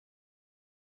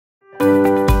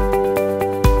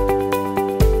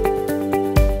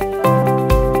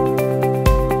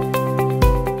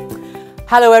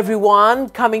Hello everyone,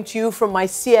 coming to you from my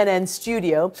CNN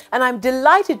studio, and I'm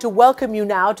delighted to welcome you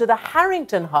now to the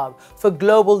Harrington HUB for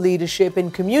Global Leadership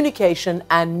in Communication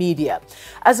and Media.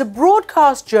 As a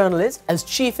broadcast journalist, as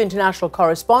Chief International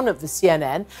Correspondent for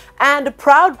CNN, and a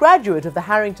proud graduate of the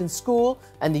Harrington School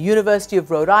and the University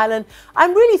of Rhode Island,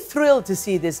 I'm really thrilled to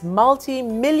see this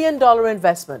multi-million-dollar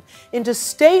investment into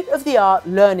state-of-the-art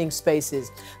learning spaces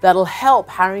that'll help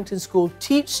Harrington School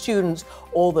teach students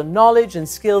all the knowledge and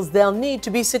skills they'll need to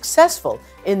be successful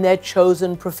in their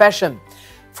chosen profession.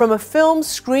 From a film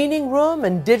screening room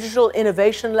and digital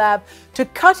innovation lab to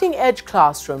cutting-edge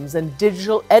classrooms and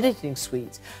digital editing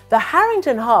suites, the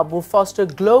Harrington HUB will foster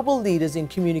global leaders in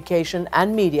communication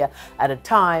and media at a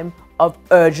time of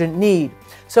urgent need.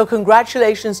 So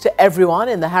congratulations to everyone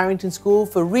in the Harrington School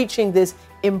for reaching this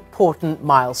important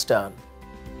milestone.